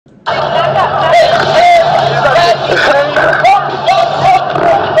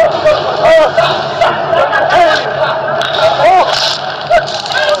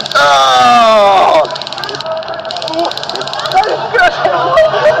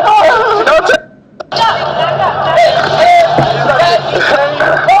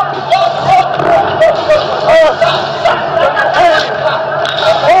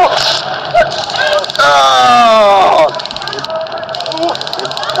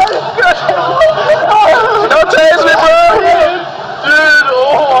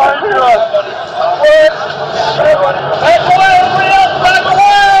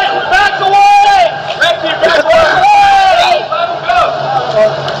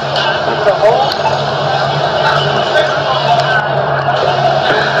Yeah,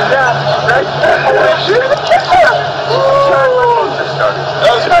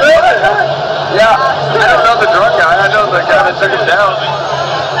 I don't know the drunk guy. I know the guy that took it down.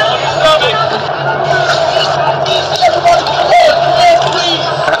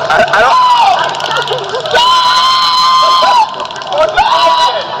 I don't.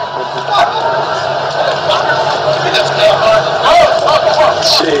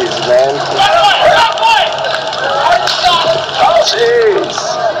 Jeez, man. Jeez.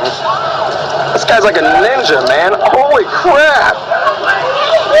 This guy's like a ninja, man. Holy crap.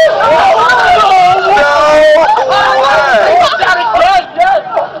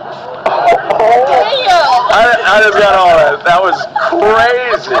 I just got all that. That was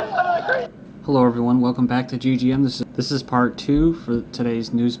crazy. Hello everyone, welcome back to GGN. This is part 2 for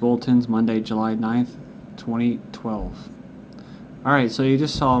today's news bulletins, Monday, July 9th, 2012. Alright, so you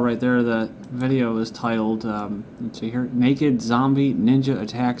just saw right there the video is titled, let's see here, Naked Zombie Ninja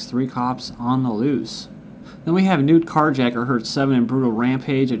Attacks 3 Cops on the Loose. Then we have nude carjacker hurts 7 in brutal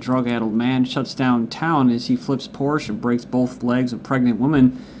rampage. A drug-addled man shuts down town as he flips Porsche and breaks both legs of pregnant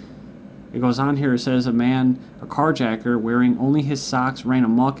woman. It goes on here, it says a carjacker, wearing only his socks ran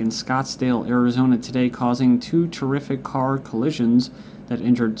amok in Scottsdale, Arizona today, causing 2 terrific car collisions that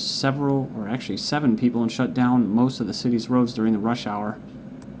injured 7 people and shut down most of the city's roads during the rush hour.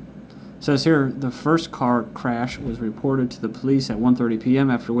 It says here, the first car crash was reported to the police at 1:30 p.m.,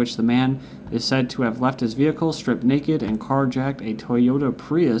 after which the man is said to have left his vehicle, stripped naked, and carjacked a Toyota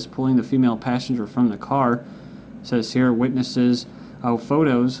Prius, pulling the female passenger from the car. It says here, witnesses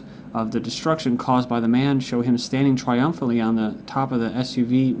photos of the destruction caused by the man show him standing triumphantly on the top of the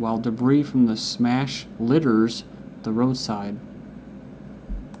SUV while debris from the smash litters the roadside.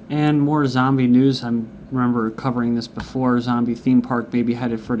 And more zombie news. I remember covering this before. Zombie theme park may be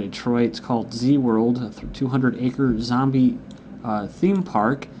headed for Detroit. It's called Z-World, a 200-acre zombie theme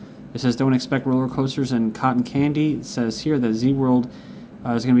park. It says don't expect roller coasters and cotton candy. It says here that Z-World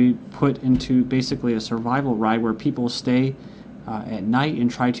is going to be put into basically a survival ride where people stay at night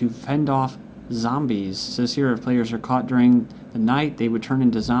and try to fend off zombies. It says here if players are caught during the night, they would turn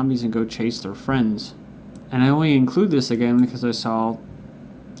into zombies and go chase their friends. And I only include this again because I saw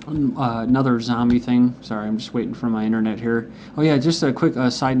another zombie thing. Sorry, I'm just waiting for my internet here. Oh yeah, just a quick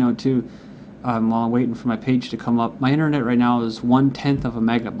side note too. While I'm waiting for my page to come up, my internet right now is 1/10 of a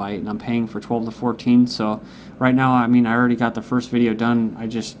megabyte, and I'm paying for 12 to 14. So right now, I mean, I already got the first video done.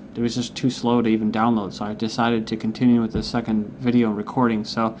 It was just too slow to even download, so I decided to continue with the second video recording.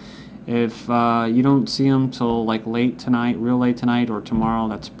 So if you don't see them till like late tonight, real late tonight, or tomorrow,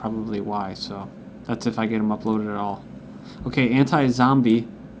 that's probably why. So that's if I get them uploaded at all. Okay, anti-zombie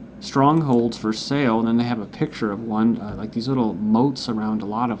Strongholds for sale, and then they have a picture of one, like these little moats around a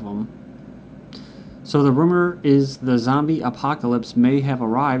lot of them. So the rumor is the zombie apocalypse may have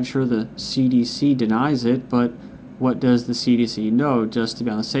arrived. Sure, the CDC denies it, but what does the CDC know? Just to be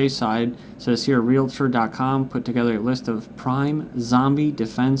on the safe side, it says here, Realtor.com put together a list of prime zombie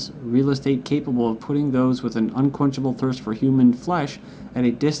defense real estate capable of putting those with an unquenchable thirst for human flesh at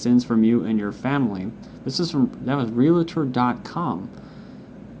a distance from you and your family. That was Realtor.com.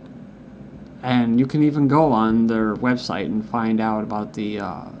 And you can even go on their website and find out about the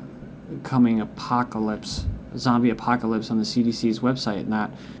coming apocalypse, zombie apocalypse on the CDC's website. And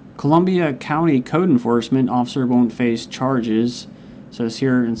that Columbia County code enforcement officer won't face charges. It says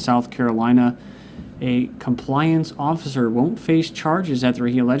here in South Carolina, a compliance officer won't face charges after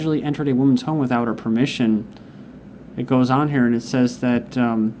he allegedly entered a woman's home without her permission. It goes on here and it says that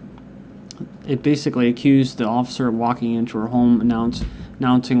it basically accused the officer of walking into her home,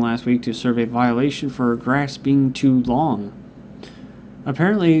 announcing last week to serve a violation for her grass being too long.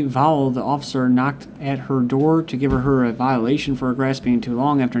 Apparently, Vowell, the officer, knocked at her door to give her a violation for her grass being too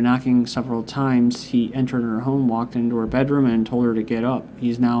long. After knocking several times, he entered her home, walked into her bedroom, and told her to get up.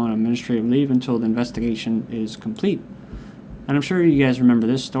 He's now on administrative leave until the investigation is complete. And I'm sure you guys remember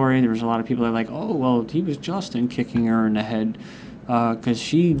this story. There was a lot of people that were like, oh, well, he was Justin kicking her in the head because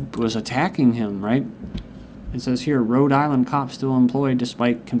she was attacking him, right? It says here, Rhode Island cop still employed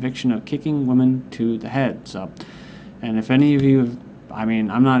despite conviction of kicking women to the head. So, and if any of you have, I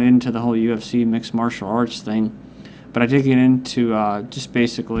mean, I'm not into the whole UFC mixed martial arts thing, but I did get into just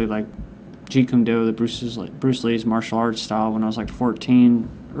basically like Jeet Kune Do, the Bruce Lee's martial arts style when I was like 14,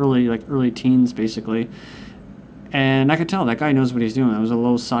 early teens basically. And I could tell that guy knows what he's doing. That was a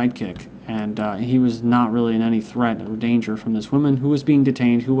low sidekick, and he was not really in any threat or danger from this woman who was being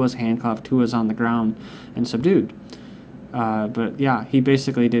detained, who was handcuffed, who was on the ground and subdued. But yeah, he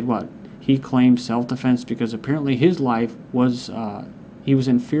basically did what? He claimed self-defense because apparently his life was He was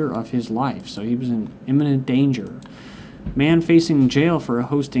in fear of his life, so he was in imminent danger. Man facing jail for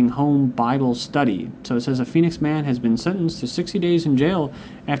hosting home Bible study. So it says a Phoenix man has been sentenced to 60 days in jail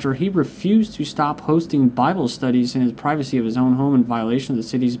after he refused to stop hosting Bible studies in the privacy of his own home in violation of the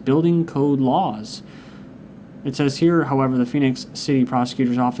city's building code laws. It says here, however, the Phoenix City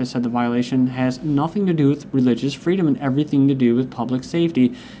Prosecutor's Office said the violation has nothing to do with religious freedom and everything to do with public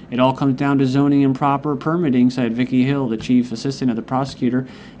safety. It all comes down to zoning and proper permitting, said Vicky Hill, the chief assistant of the prosecutor.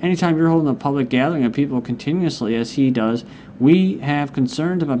 Anytime you're holding a public gathering of people continuously, as he does, we have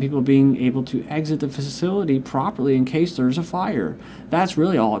concerns about people being able to exit the facility properly in case there's a fire. That's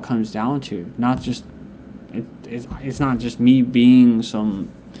really all it comes down to. Not just, it's not just me being some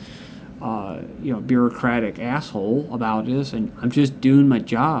bureaucratic asshole about this, and I'm just doing my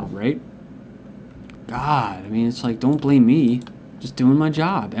job, right? God, I mean, it's like, don't blame me, just doing my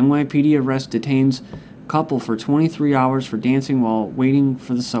job. NYPD arrests detains couple for 23 hours for dancing while waiting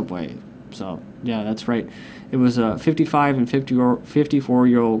for the subway. So, yeah, that's right. It was a 55 and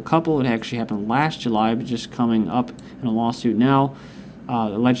 54-year-old couple. It actually happened last July, but just coming up in a lawsuit now.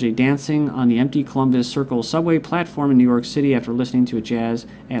 Allegedly dancing on the empty Columbus Circle subway platform in New York City after listening to a jazz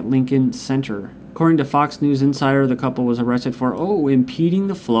at Lincoln Center. According to Fox News Insider, the couple was arrested for, impeding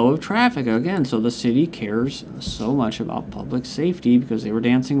the flow of traffic again. So the city cares so much about public safety because they were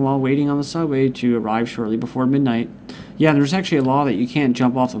dancing while waiting on the subway to arrive shortly before midnight. Yeah, there's actually a law that you can't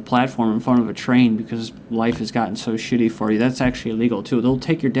jump off the platform in front of a train because life has gotten so shitty for you. That's actually illegal too. They'll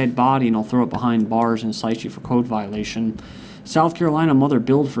take your dead body and they'll throw it behind bars and cite you for code violation. South Carolina mother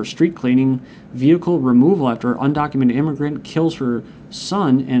billed for street cleaning vehicle removal after undocumented immigrant kills her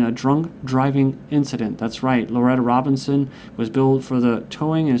son in a drunk driving incident. That's right. Loretta Robinson was billed for the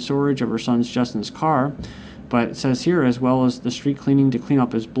towing and storage of her son's Justin's car, but it says here as well as the street cleaning to clean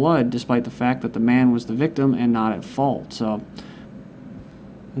up his blood, despite the fact that the man was the victim and not at fault. So,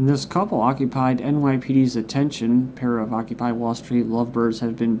 and this couple occupied NYPD's attention. A pair of Occupy Wall Street lovebirds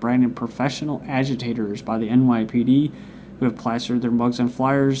have been branded professional agitators by the NYPD, who have plastered their mugs and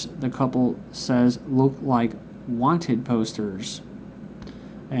flyers, the couple says, look like wanted posters.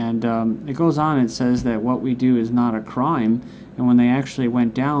 And it goes on, it says that what we do is not a crime. And when they actually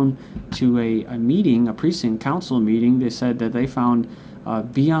went down to a meeting, a precinct council meeting, they said that they found a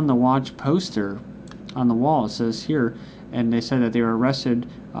Be on the Watch poster on the wall. It says here, and they said that they were arrested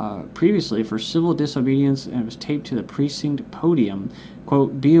previously for civil disobedience, and it was taped to the precinct podium.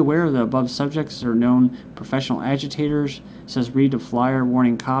 Quote, be aware the above subjects are known professional agitators. It says read the flyer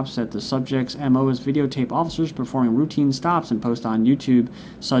warning cops that the subject's MO is videotape officers performing routine stops and post on YouTube.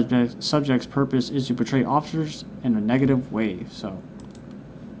 Subject's purpose is to portray officers in a negative way. So,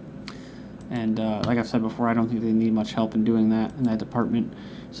 and like I've said before, I don't think they need much help in doing that in that department.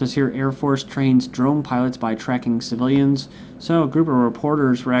 It says here, Air Force trains drone pilots by tracking civilians. So a group of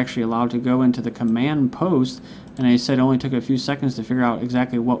reporters were actually allowed to go into the command post, and they said it only took a few seconds to figure out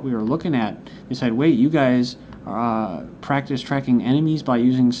exactly what we were looking at. They said, wait, you guys practice tracking enemies by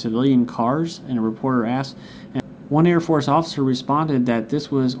using civilian cars? And a reporter asked. And one Air Force officer responded that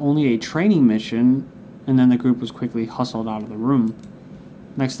this was only a training mission, and then the group was quickly hustled out of the room.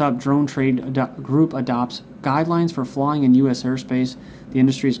 Next up, drone trade group adopts guidelines for flying in U.S. airspace. The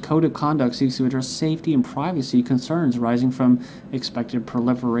industry's code of conduct seeks to address safety and privacy concerns arising from expected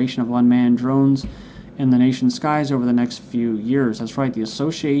proliferation of unmanned drones in the nation's skies over the next few years. That's right, the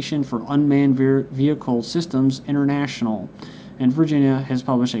Association for Unmanned Vehicle Systems International in Virginia has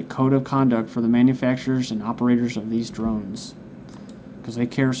published a code of conduct for the manufacturers and operators of these drones, because they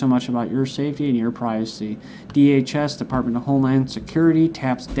care so much about your safety and your privacy. DHS, Department of Homeland Security,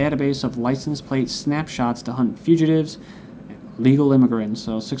 taps database of license plate snapshots to hunt fugitives and legal immigrants.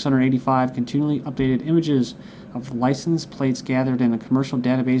 So 685 continually updated images of license plates gathered in a commercial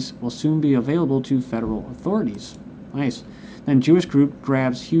database will soon be available to federal authorities. Nice. Then Jewish group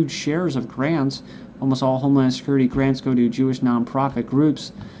grabs huge shares of grants. Almost all Homeland Security grants go to Jewish nonprofit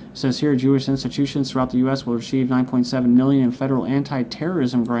groups. It says here, Jewish institutions throughout the U.S. will receive $9.7 million in federal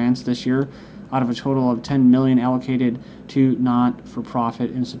anti-terrorism grants this year, out of a total of $10 million allocated to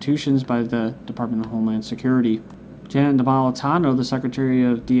not-for-profit institutions by the Department of Homeland Security. Janet Napolitano, the Secretary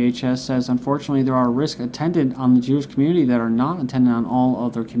of DHS, says, unfortunately, there are risks attendant on the Jewish community that are not attendant on all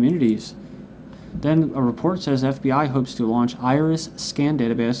other communities. Then a report says FBI hopes to launch iris scan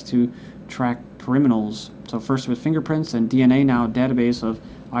database to track criminals. So first with fingerprints and DNA, now database of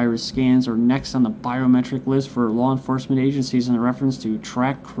iris scans are next on the biometric list for law enforcement agencies in a reference to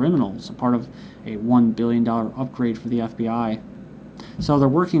track criminals, a part of a $1 billion upgrade for the FBI. So they're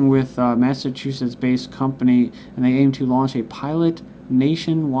working with a Massachusetts-based company, and they aim to launch a pilot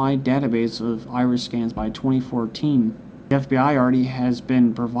nationwide database of iris scans by 2014. The FBI already has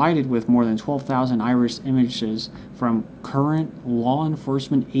been provided with more than 12,000 iris images from current law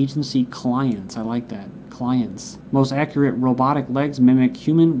enforcement agency clients. I like that. Clients. Most accurate robotic legs mimic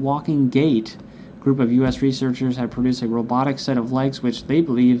human walking gait. A group of U.S. researchers have produced a robotic set of legs which they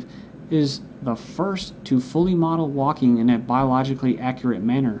believe is the first to fully model walking in a biologically accurate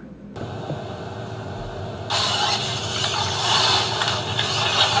manner.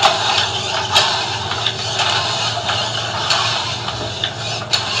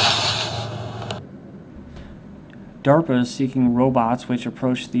 DARPA is seeking robots which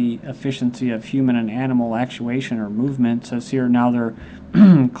approach the efficiency of human and animal actuation or movement. So here now they're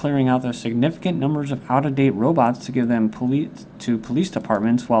clearing out the significant numbers of out-of-date robots to give them to police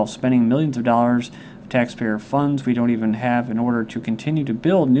departments while spending millions of dollars of taxpayer funds we don't even have in order to continue to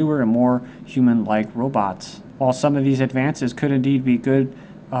build newer and more human-like robots. While some of these advances could indeed be good,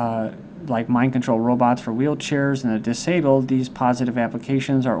 like mind control robots for wheelchairs and the disabled, these positive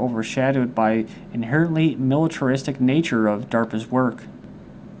applications are overshadowed by inherently militaristic nature of DARPA's work.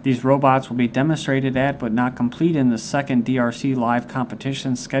 These robots will be demonstrated at but not complete in the second DRC live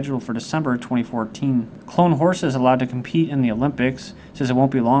competition scheduled for December 2014. Clone horses allowed to compete in the Olympics. Says it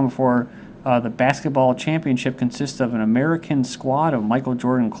won't be long before the basketball championship consists of an American squad of Michael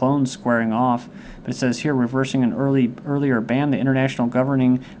Jordan clones squaring off. But it says here, reversing an earlier ban, the international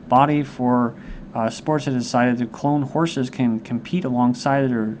governing body for sports has decided that clone horses can compete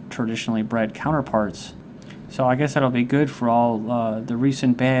alongside their traditionally bred counterparts. So I guess that'll be good for all the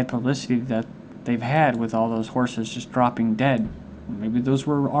recent bad publicity that they've had with all those horses just dropping dead. Maybe those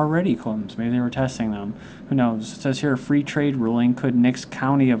were already clones. Maybe they were testing them. Who knows? It says here, a free trade ruling could nix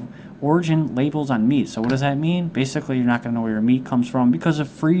county of origin labels on meat. So what does that mean? Basically, you're not going to know where your meat comes from because of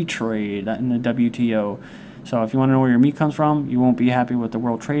free trade in the WTO. So if you want to know where your meat comes from, you won't be happy with the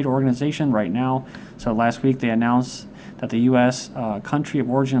World Trade Organization right now. So last week they announced that the U.S. Country of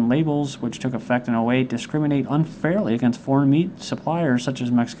origin labels, which took effect in 2008, discriminate unfairly against foreign meat suppliers such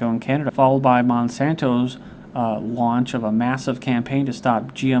as Mexico and Canada, followed by Monsanto's launch of a massive campaign to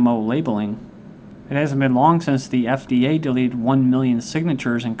stop GMO labeling. It hasn't been long since the FDA deleted 1 million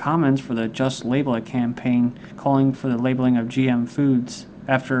signatures and comments for the Just Label It campaign calling for the labeling of GM foods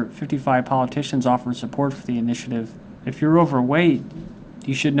after 55 politicians offered support for the initiative. If you're overweight,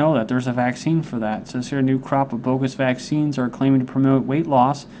 you should know that there's a vaccine for that. It says here, a new crop of bogus vaccines are claiming to promote weight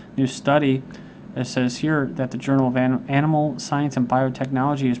loss. New study, it says here that the Journal of Animal Science and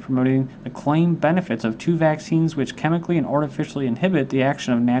Biotechnology is promoting the claimed benefits of 2 vaccines which chemically and artificially inhibit the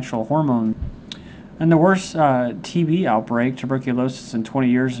action of natural hormones. And the worst TB outbreak, tuberculosis, in 20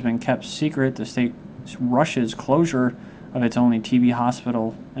 years has been kept secret. The state rushes closure of its only TB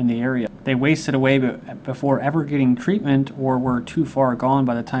hospital in the area. They wasted away before ever getting treatment or were too far gone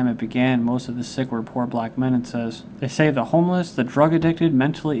by the time it began. Most of the sick were poor black men, it says. They say the homeless, the drug-addicted,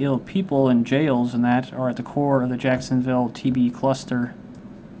 mentally ill people in jails and that are at the core of the Jacksonville TB cluster.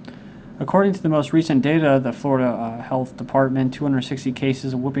 According to the most recent data, the Florida Health Department, 260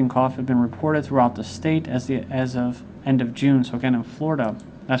 cases of whooping cough have been reported throughout the state as of end of June. So again, in Florida.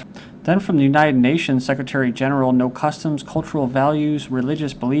 Then from the United Nations Secretary General, no customs, cultural values,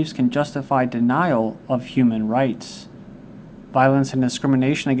 religious beliefs can justify denial of human rights. Violence and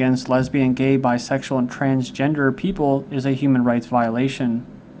discrimination against lesbian, gay, bisexual, and transgender people is a human rights violation.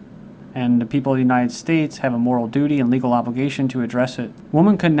 And the people of the United States have a moral duty and legal obligation to address it.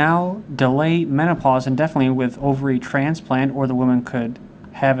 Women could now delay menopause indefinitely with ovary transplant, or the woman could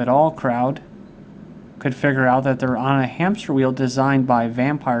have it all crowd could figure out that they're on a hamster wheel designed by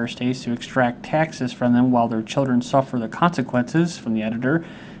vampire states to extract taxes from them while their children suffer the consequences, from the editor.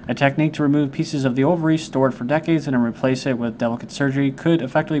 A technique to remove pieces of the ovary stored for decades and then replace it with delicate surgery could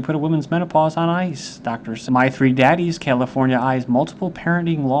effectively put a woman's menopause on ice, doctors say. My Three Daddies, California eyes multiple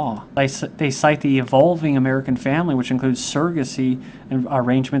parenting law. They cite the evolving American family, which includes surrogacy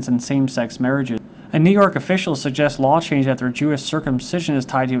arrangements and same-sex marriages. A New York official suggests law change after Jewish circumcision is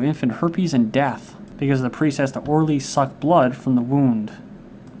tied to infant herpes and death, because the priest has to orally suck blood from the wound.